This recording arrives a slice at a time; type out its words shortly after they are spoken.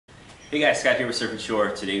Hey guys, Scott here with Surf and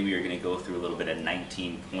Shore. Today we are going to go through a little bit of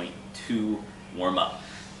 19.2 warm-up.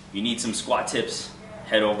 You need some squat tips,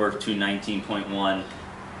 head over to 19.1,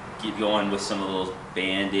 get going with some of those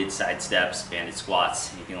banded side steps, banded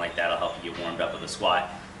squats, anything like that will help you get warmed up with a squat.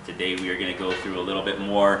 Today we are going to go through a little bit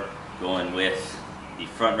more, going with the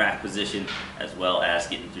front rack position as well as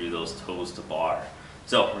getting through those toes to bar.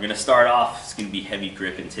 So we're going to start off, it's going to be heavy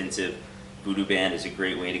grip intensive. Voodoo band is a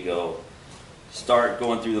great way to go. Start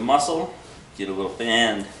going through the muscle, get a little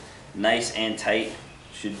band, nice and tight,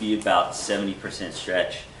 should be about 70%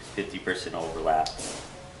 stretch, 50% overlap,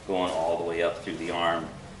 going all the way up through the arm.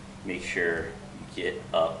 Make sure you get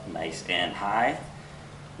up nice and high.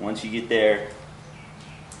 Once you get there,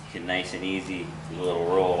 get nice and easy, do a little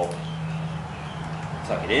roll,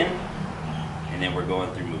 tuck it in, and then we're going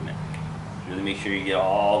through movement. Really make sure you get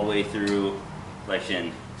all the way through,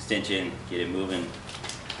 flexion, extension, get it moving.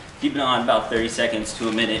 Keep it on about 30 seconds to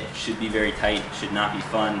a minute. Should be very tight, should not be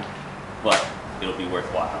fun, but it'll be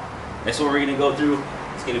worthwhile. Next one we're gonna go through,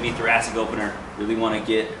 it's gonna be thoracic opener. Really wanna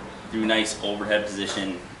get through nice overhead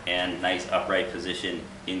position and nice upright position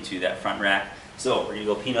into that front rack. So we're gonna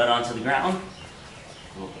go peanut onto the ground.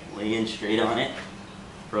 We'll lay in straight on it.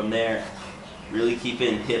 From there, really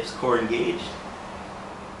keeping hips, core engaged,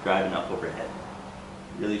 driving up overhead.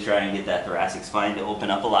 Really try and get that thoracic spine to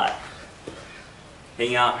open up a lot.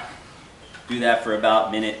 Hang out, do that for about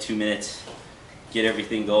a minute, 2 minutes, get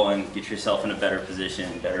everything going, get yourself in a better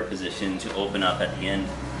position to open up at the end.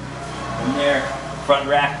 From there, front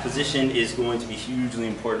rack position is going to be hugely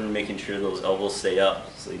important, making sure those elbows stay up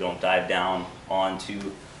so you don't dive down onto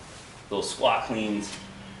those squat cleans.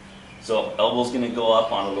 So elbow's gonna go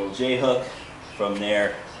up on a little J hook. From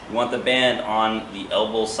there, you want the band on the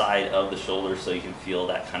elbow side of the shoulder so you can feel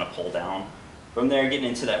that kind of pull down. From there, getting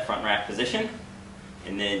into that front rack position,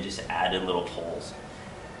 and then just add in little pulls.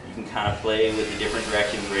 You can kind of play with the different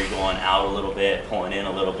directions where you're going out a little bit, pulling in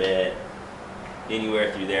a little bit,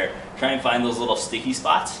 anywhere through there. Try and find those little sticky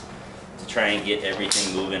spots to try and get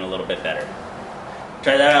everything moving a little bit better.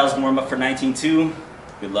 Try that out as warm up for 19.2.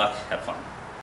 Good luck, have fun.